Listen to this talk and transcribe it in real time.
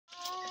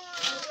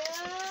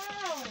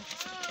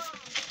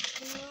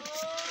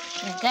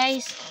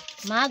Guys,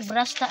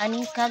 mag-brush ta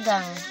aning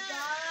kagang.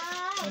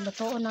 Ay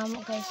lutuon na mo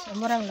guys.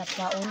 Amurang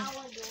latwaon.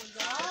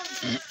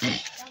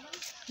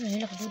 Ay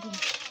lak dudong.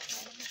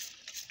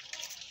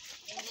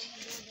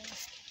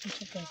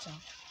 Ito guys oh.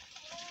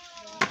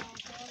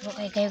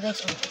 Okay kayo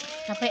guys oh.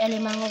 Napay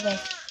alimango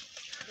guys.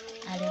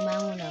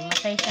 Alimango na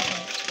matay siya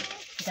kay.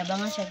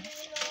 Itabangan siya.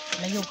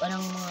 Layog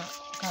anang mga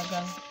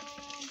kagang.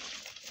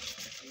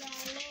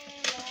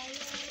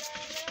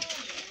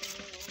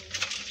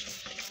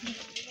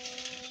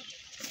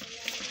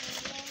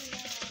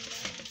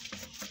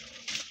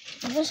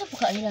 Ano sa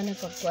pagkaila ng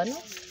pagkuan no?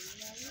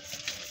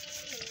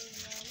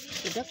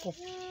 Tidak ko.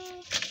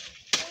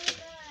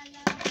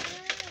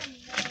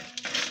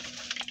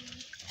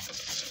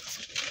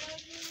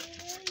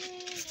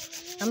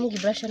 Among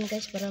gibrushan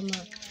guys para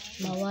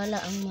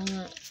mawala ang mga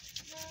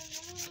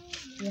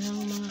yang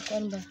mga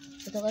kuan ba?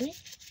 Ito kani?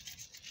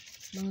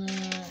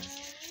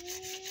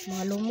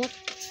 Mga lumot.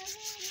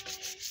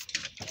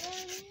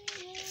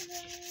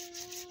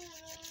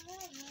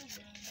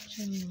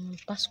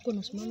 Pasko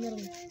nas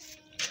meron.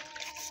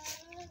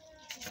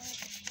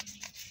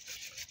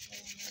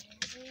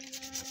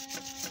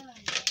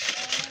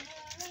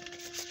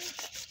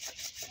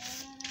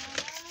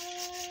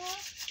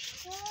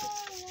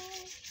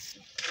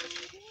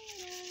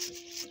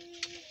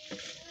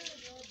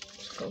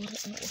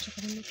 Ano sa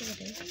kanila ito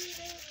guys?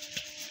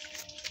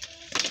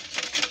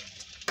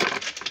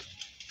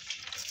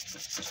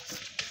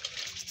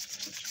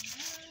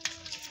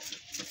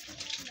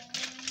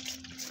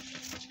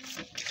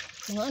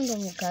 Mga ano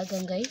mo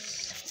kagang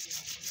guys?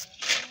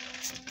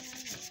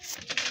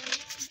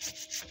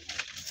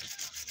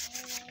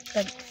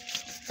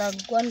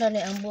 Tagkuan na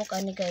ni ang buhok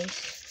ani guys.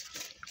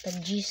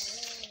 Tagjis.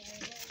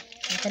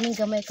 Ang kaning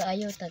gamay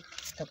kaayo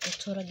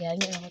tag-utso ra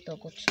gyangyo na ko to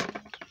kutso.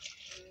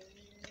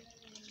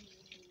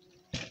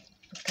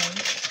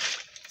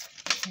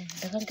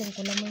 Dagan kang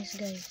kulamoys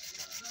guys.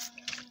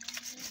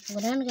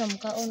 Ganahan ka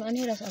makaon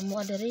ani ras amo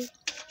adiri.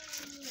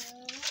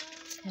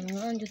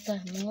 Mga anjuta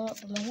mga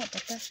pamangha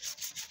pata.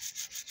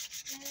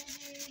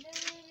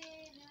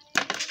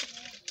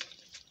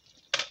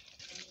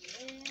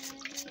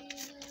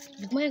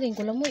 Dugmay kang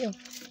kulamoy oh.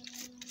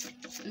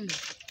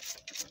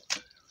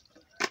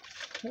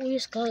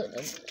 Uyos ka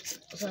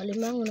sa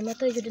limango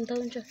namatay jud din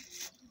taon siya.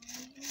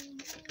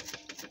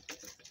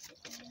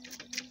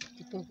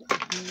 Ito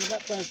wala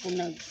pa ko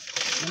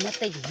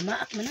namatay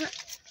maak man na.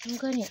 Ang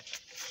gani.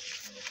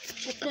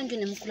 Utron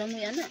din mo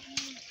kulamoy ana.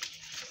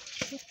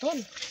 Utol.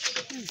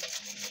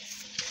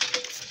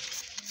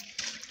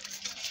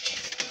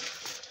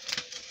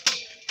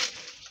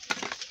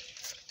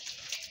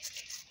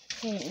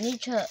 Okay, need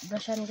siya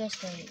brushan guys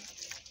kay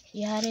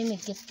ihari may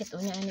kit-kit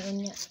unya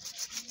ani.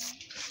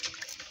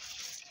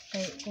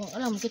 Kay kung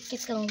alam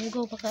kit-kit kang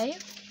hugaw pa kayo.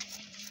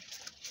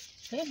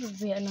 Kaya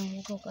bubaya ng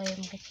hugaw kayo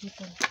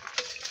makikita.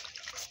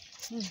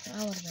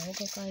 Awar na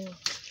hugaw kayo.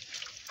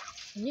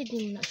 Hindi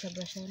din na siya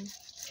brushan.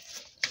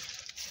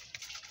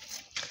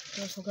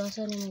 Kaya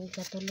sugasan yung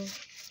ikatulo.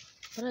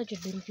 Para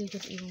dyan limpyo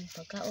dyan imong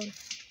pagkaon.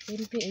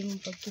 Limpyo imong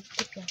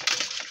pagkit-kit ka.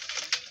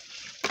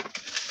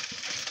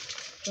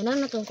 Una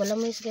na itong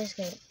kulamoys guys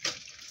kay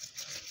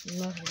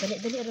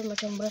dali-dali rin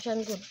macam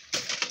brushan good.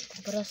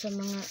 Kumpara sa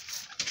mga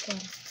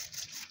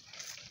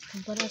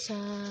kumpara sa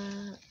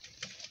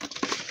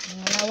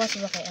mga lawas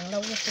ba kay ang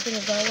lawas ito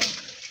nagawa.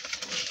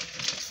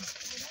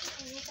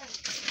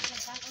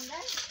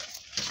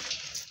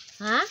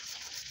 Ha?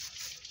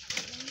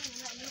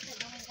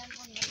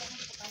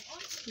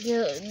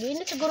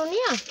 Ini siguro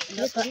niya.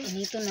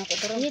 Inito na ako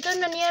pero. Inito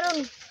na niya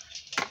ron.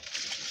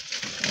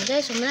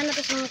 Guys, sumana na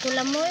to sa mga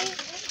kulamoy.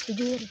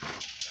 Tujur.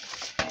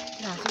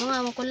 Nah, sa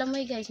mga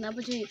kulamoy guys,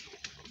 napajoy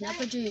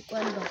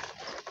kuan ba.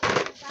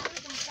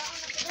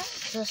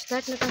 So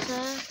start na to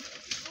sa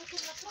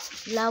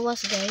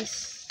lawas guys.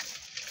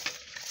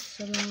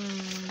 Sa mga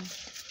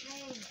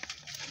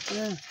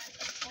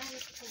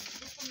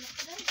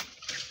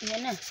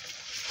Yan na.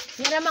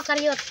 Mira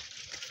makaryot.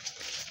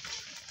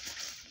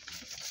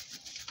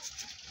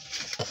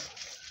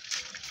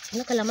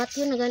 Ano kalamat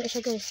yun nagana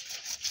siya guys.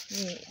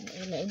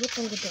 Naibot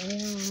ang gusto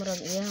niyang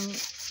marag iyang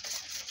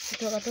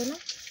ito kato na.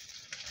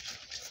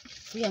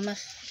 Kuya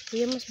mas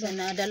ba?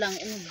 Nadalang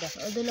unod ba?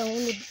 Nadalang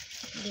unod.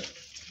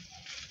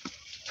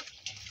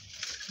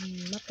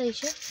 Matay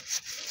siya.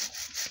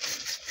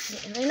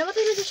 Ay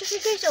namatay na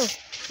siya guys oh.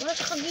 Wala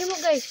siya kagimo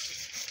guys.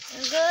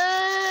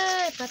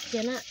 Agay,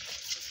 patya na.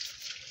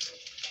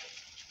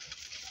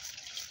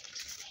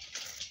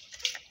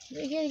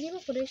 Gigi mo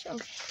po rin siya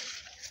oh.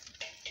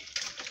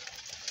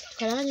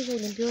 Kailangan nyo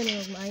siya limpyo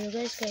na magmaayo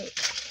guys kay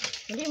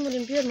hindi mo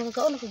limpyo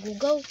magkakaon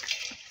nakagugaw.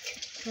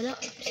 Wala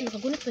kasi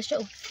nakagunit pa siya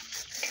oh.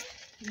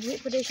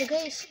 Hindi pa rin siya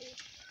guys.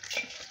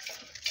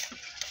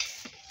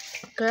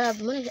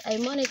 Crab mo na ay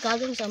mo na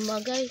kagang sa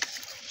mga guys.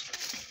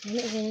 Hindi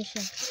ganyan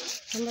siya.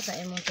 Ano ba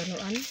tayo mga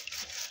tunuan?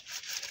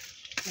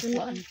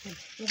 Tunuan.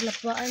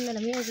 Maglapwaan na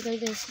namin guys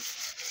guys.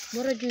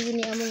 Mura dyan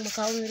ni among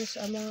makaon rin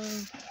sa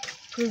among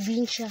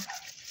probinsya.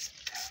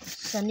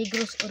 Sa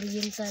Negros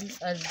Oriental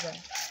Azza.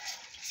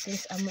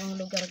 This amo ang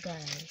lugar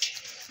guys.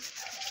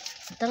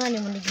 butangan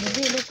yung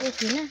manig-lubi. Look,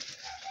 okay na.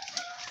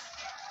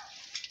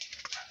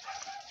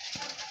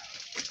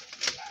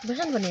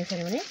 Basan ba na yung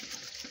sarili mo ni?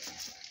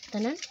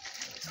 Tanan?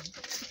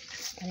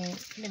 Ano yung...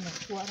 Hindi,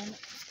 magkuha na.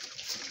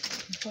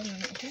 Magkuha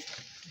na ito.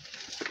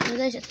 So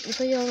guys,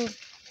 ito yung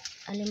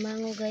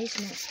alimango guys.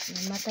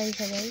 Namatay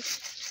siya guys.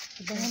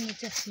 Ibangan mo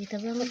siya. Dito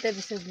ba mo? Matay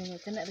bisog mo.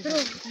 Pero,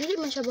 dili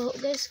man siya baho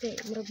guys. Kaya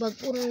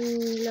magbag-o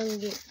lang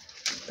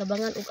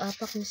tabangan og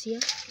apak mo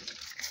siya.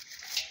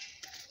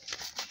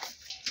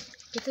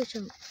 Ito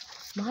siya.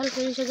 Mahal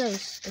ko rin siya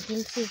guys.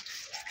 15.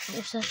 Ang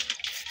usa.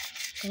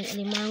 Kanyang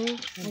alimango.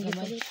 Ang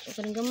gamay. O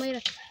kanyang gamay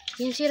ra.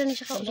 Yung sira ni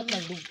siya ka. Usak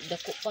na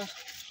dako pa.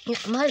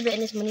 Mahal ba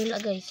Enes Manila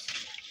guys.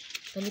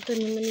 Palito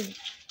ni Manila.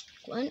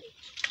 Kuan.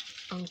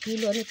 Ang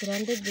kilo ano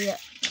 300 biya.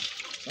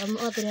 Sa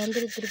mo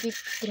 350.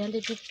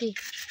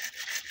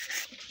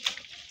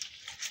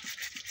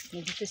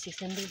 Dito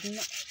 600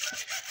 na.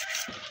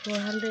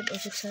 400 o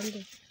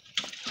 600.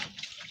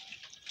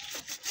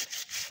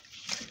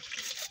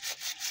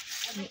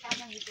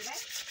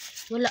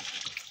 Wala.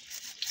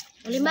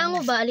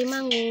 Alimango ba?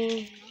 Alimango.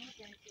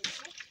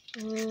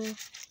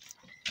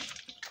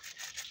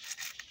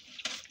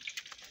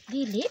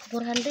 Dili,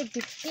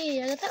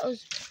 450. Aga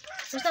taos.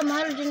 Basta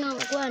mahal din ang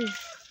kuan.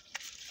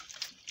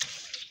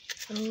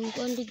 Ang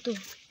kuan dito.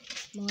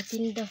 Mga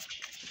tinda.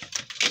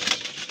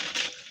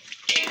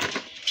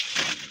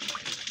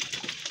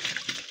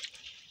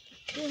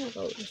 Ano ka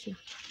ulos na?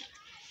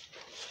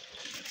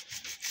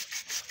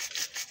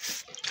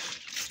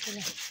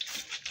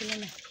 Sila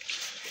na.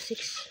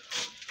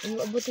 6. Ang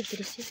abuti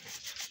 3.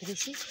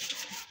 30?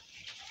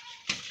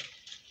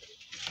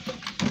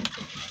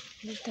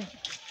 Dito.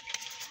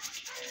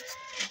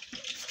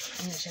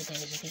 Ano siya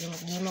guys?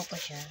 Gimok pa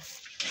siya.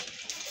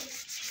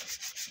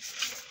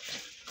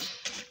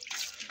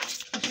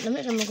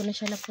 Lamig naman ko na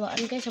siya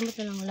lapuan guys. Samot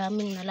na lang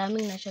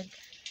laming na siya.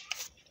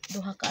 2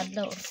 ka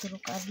adlaw or 3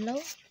 ka adlaw.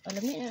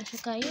 Lamig na siya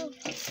kayo.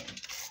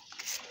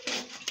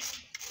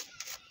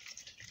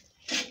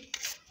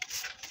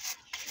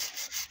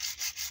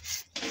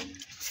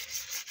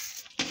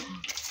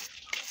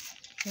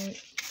 Okay.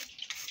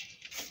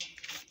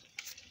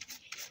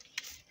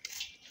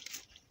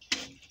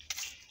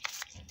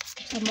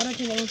 Sa mara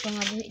siya lang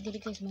pangabuhi dili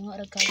guys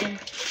mga ragkagan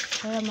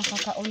para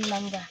makakaon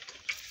lang ba.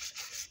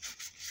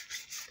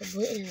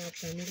 Kabuhi na ng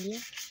pamilya.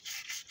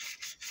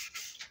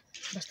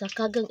 Basta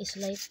kagang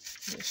is life.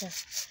 Hindi siya.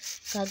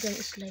 Kagang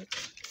is life.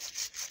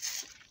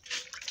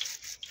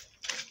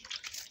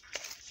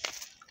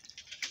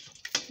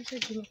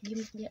 Kasi gimok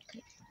dia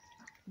kay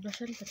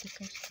brushsan pati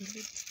ka sa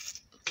kilid.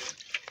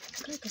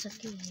 Kaya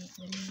kasakit.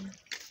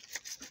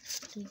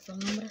 Ito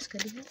pangamras ka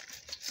diha.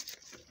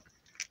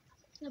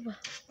 Ano ba?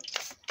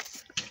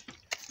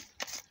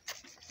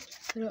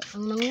 Pero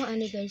ang nanguha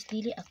ani guys,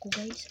 dili ako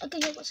guys.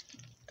 Agay ako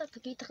sakit.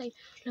 Kakita kayo.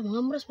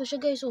 Mga maras pa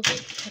siya guys. Oh.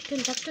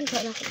 Patyon ka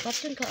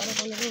anak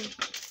ko na ron.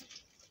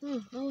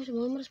 Awas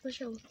mga maras pa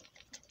siya.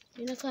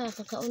 Di na ka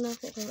kakaon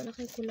ako kay wala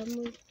kay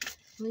kulamoy.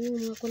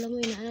 Yung mga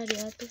kulamoy na ana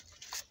di ato.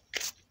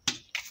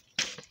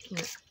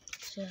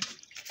 Siya.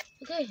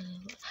 Okay.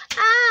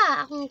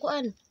 Akong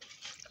kuan.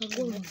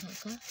 Kagong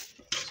ka.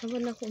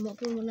 Saban ako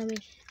umapo mo namin.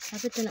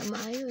 Kapit na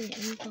maayo eh.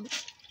 Ano pang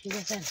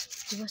iwasan.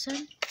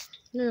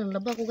 Ano nang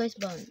laba ko guys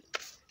ba?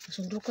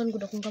 Kasundukan ko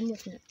akong gamot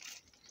na.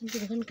 Hindi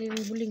kan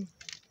kayong buling.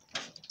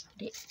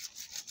 Di.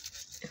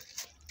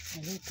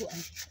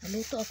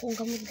 Naluto ako ang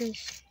gamot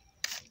guys.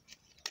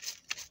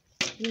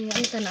 Yung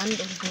ang tanaan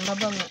doon kung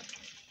laba nga.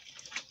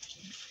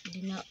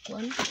 Hindi na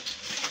kuan.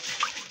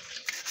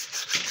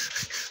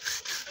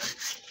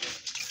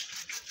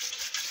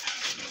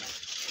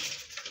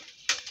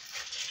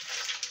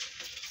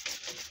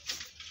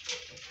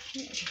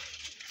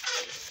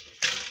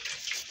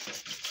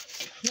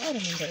 Ano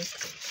naman guys?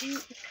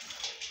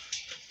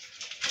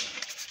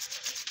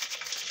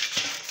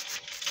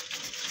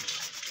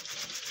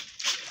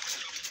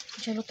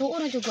 Siya lutuo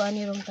na juga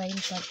ani rong time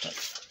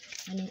tapos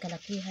aning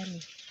kalakihan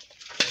ni.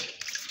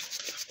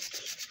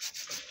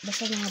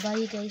 Basta mga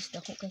bayi guys,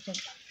 dako kay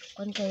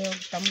kon kayo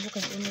tambo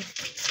kay unod.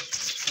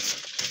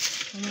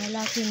 Mga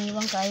laki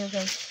niwang kayo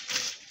guys.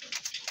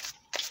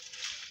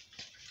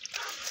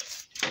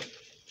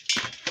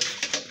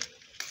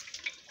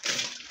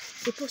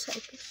 Ipos.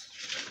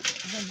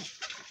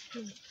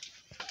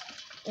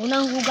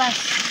 Unang hugas.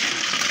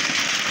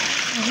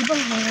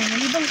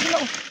 Libang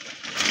sila oh.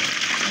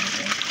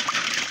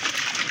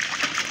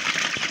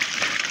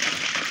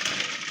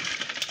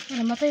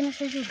 Namatay na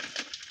siya dyan.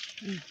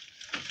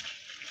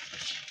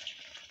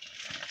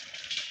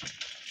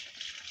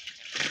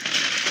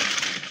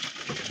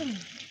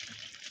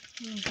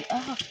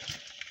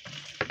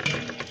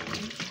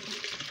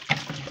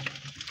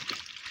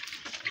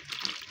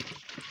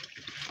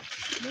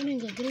 Ano yung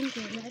gagawin ko?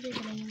 Nakada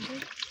ko lang yung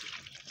gagawin.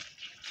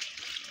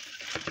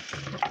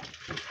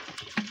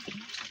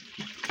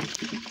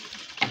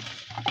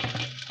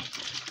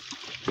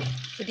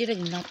 Pwede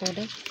rin nato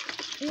deh.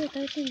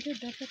 Tayo tingin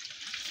dapat.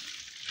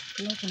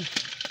 Ano ko na?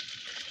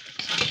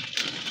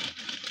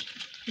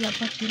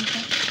 Dapat din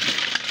ka.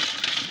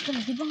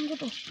 Di bang ko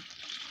to?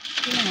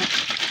 Ano nga?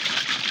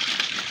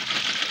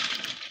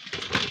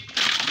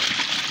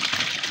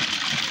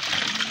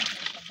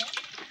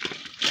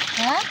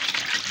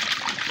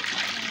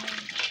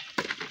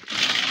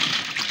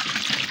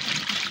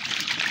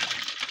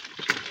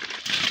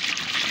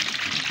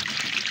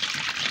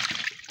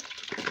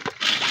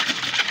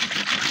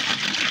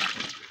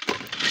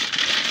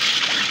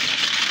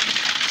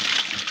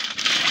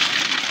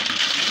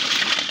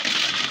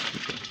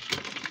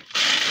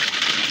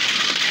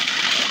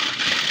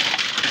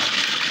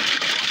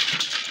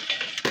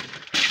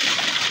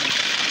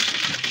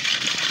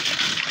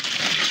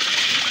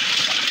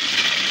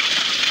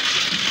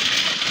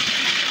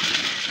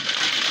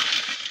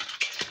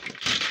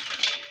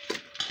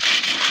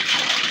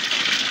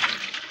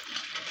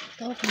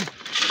 Okay.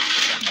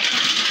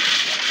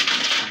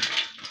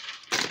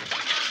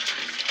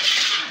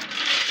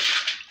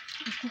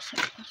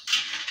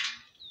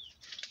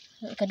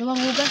 Kaduang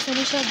hugas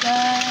na siya,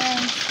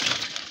 guys.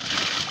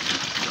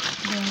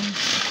 Then,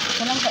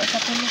 ito lang ka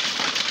ikatulog.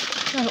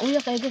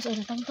 Uya kayo, guys.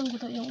 Tangtang ko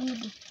ito yung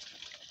uyod.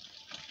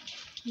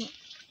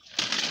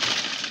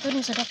 Ito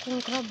rin sa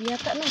dakong crab.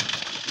 Yata na.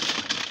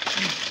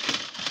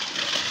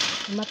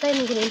 Matay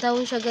nang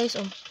ginintawon siya, guys.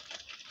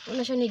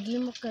 Wala siya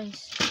nigimok,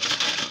 guys.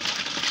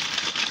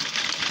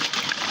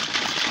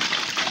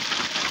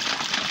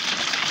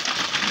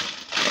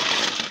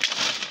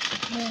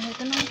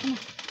 Ito na.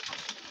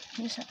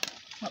 Isa.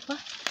 Apa?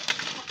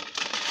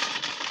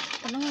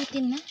 Ito lang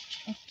 18 na.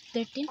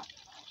 13.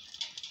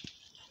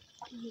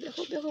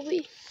 Ako,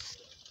 boy.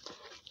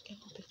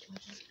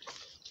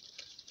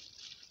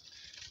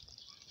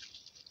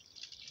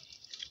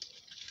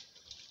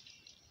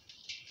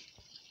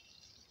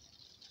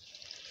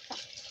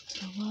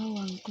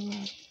 Kawawang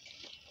crab.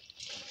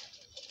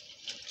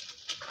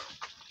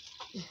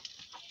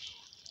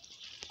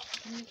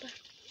 Ano pa?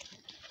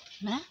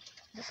 Na?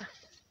 Ano pa?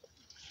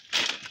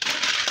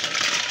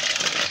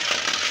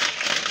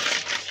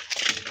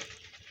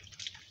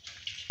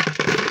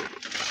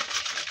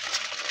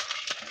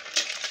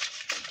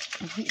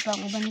 Ubi pa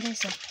ang uban,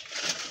 guys.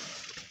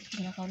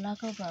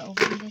 Lakaw-lakaw pa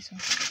uban, guys.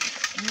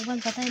 Ang uban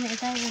patay na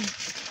itawon.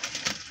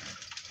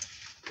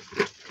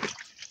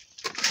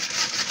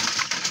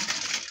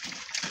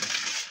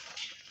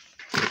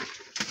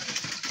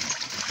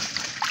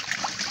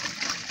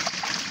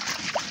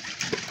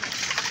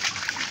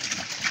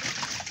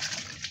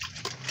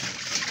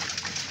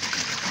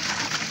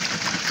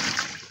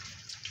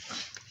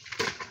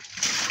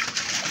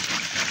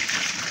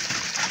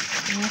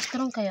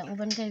 Strong kaya ang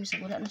uban, guys.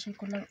 Wala na siya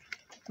kulang.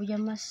 Kuya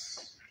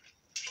mas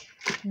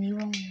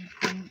niwang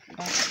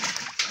dapat.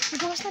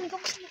 Gawas na.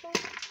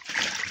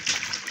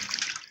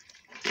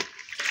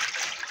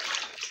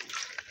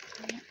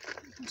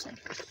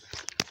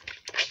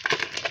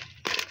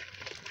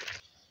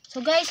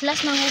 So guys,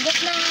 last na hugas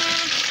na.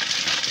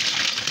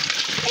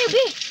 Ay,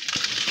 ubi!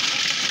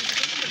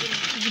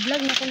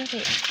 I-vlog na ko na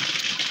kayo.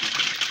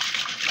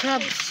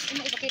 Crabs.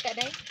 Ano ipakita,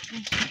 day?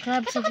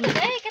 Crabs sa vlog.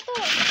 Day, kato.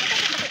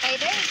 Ipakita,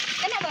 day.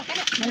 Kana ba?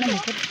 Kana?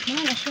 Malamikot.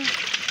 Mga na siya.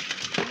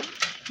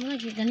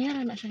 Mga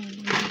ganyan na siya.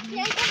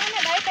 Yan ko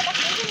na, day. Tapos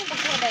din yung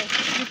pagkuha, day.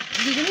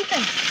 Di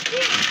gamitan.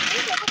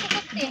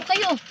 Dako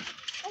kayo.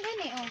 Ang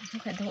gani,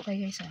 Dako kayo,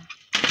 guys.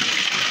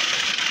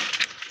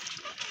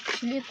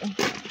 Sulit,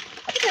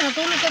 Ate ka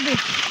natulog ka, be.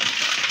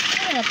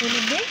 Ano ka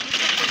natulog, be?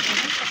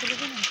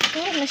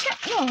 Tulog na siya.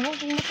 No, huwag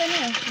mata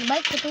niya.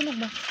 Balik ka tulog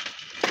ba?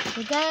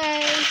 So,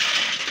 guys.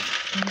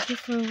 Thank you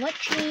for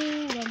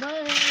watching.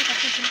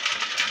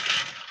 Bye-bye.